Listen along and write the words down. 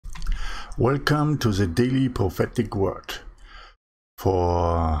Welcome to the daily prophetic word.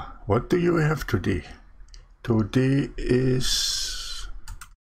 For what do you have today? Today is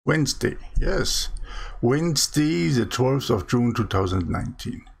Wednesday. Yes, Wednesday, the 12th of June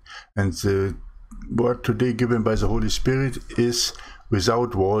 2019. And the word today given by the Holy Spirit is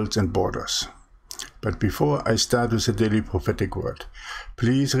without walls and borders. But before I start with the daily prophetic word,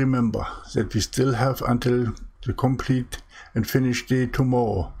 please remember that we still have until the complete and finished day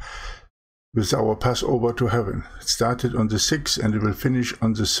tomorrow with our Passover to heaven. It started on the 6th and it will finish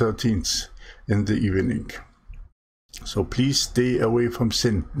on the 13th in the evening. So please stay away from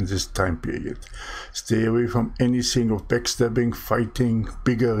sin in this time period. Stay away from anything of backstabbing, fighting,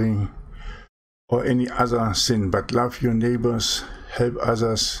 bickering, or any other sin, but love your neighbors, help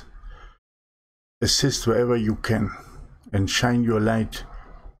others, assist wherever you can, and shine your light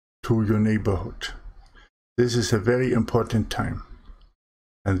to your neighborhood. This is a very important time.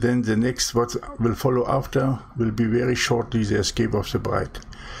 And then the next, what will follow after, will be very shortly the escape of the bride.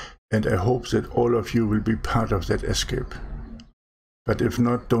 And I hope that all of you will be part of that escape. But if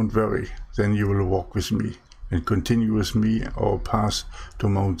not, don't worry, then you will walk with me and continue with me our path to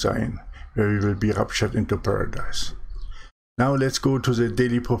Mount Zion, where we will be raptured into paradise. Now let's go to the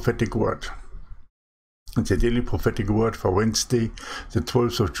daily prophetic word. The daily prophetic word for Wednesday, the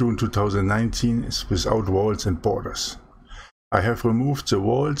 12th of June 2019, is without walls and borders. I have removed the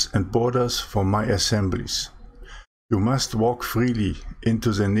walls and borders from my assemblies. You must walk freely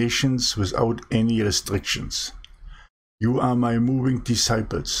into the nations without any restrictions. You are my moving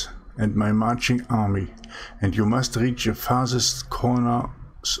disciples and my marching army, and you must reach the farthest corners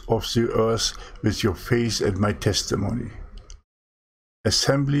of the earth with your faith and my testimony.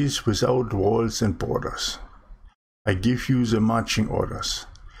 Assemblies without walls and borders. I give you the marching orders,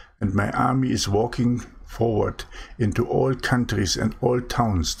 and my army is walking forward into all countries and all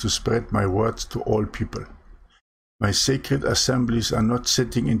towns to spread my words to all people. My sacred assemblies are not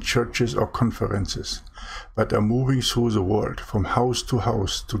sitting in churches or conferences, but are moving through the world from house to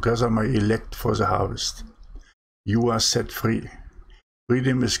house to gather my elect for the harvest. You are set free.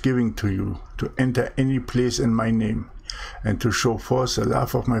 Freedom is given to you to enter any place in my name and to show forth the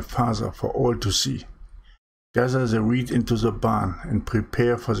love of my Father for all to see. Gather the wheat into the barn and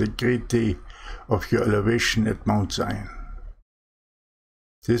prepare for the great day of your elevation at Mount Zion.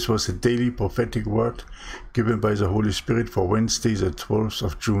 This was a daily prophetic word given by the Holy Spirit for Wednesday, the 12th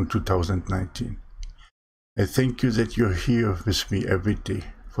of June 2019. I thank you that you're here with me every day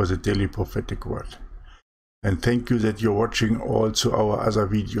for the daily prophetic word. And thank you that you're watching also our other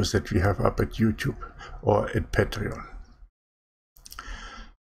videos that we have up at YouTube or at Patreon.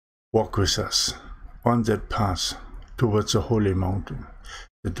 Walk with us on that path towards the holy mountain,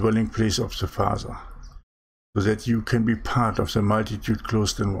 the dwelling place of the Father, so that you can be part of the multitude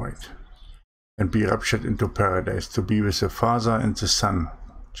clothed in white and be raptured into paradise to be with the Father and the Son,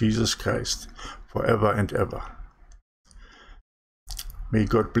 Jesus Christ, forever and ever. May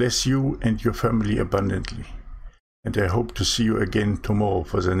God bless you and your family abundantly, and I hope to see you again tomorrow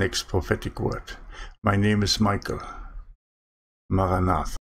for the next prophetic word. My name is Michael. Maranatha.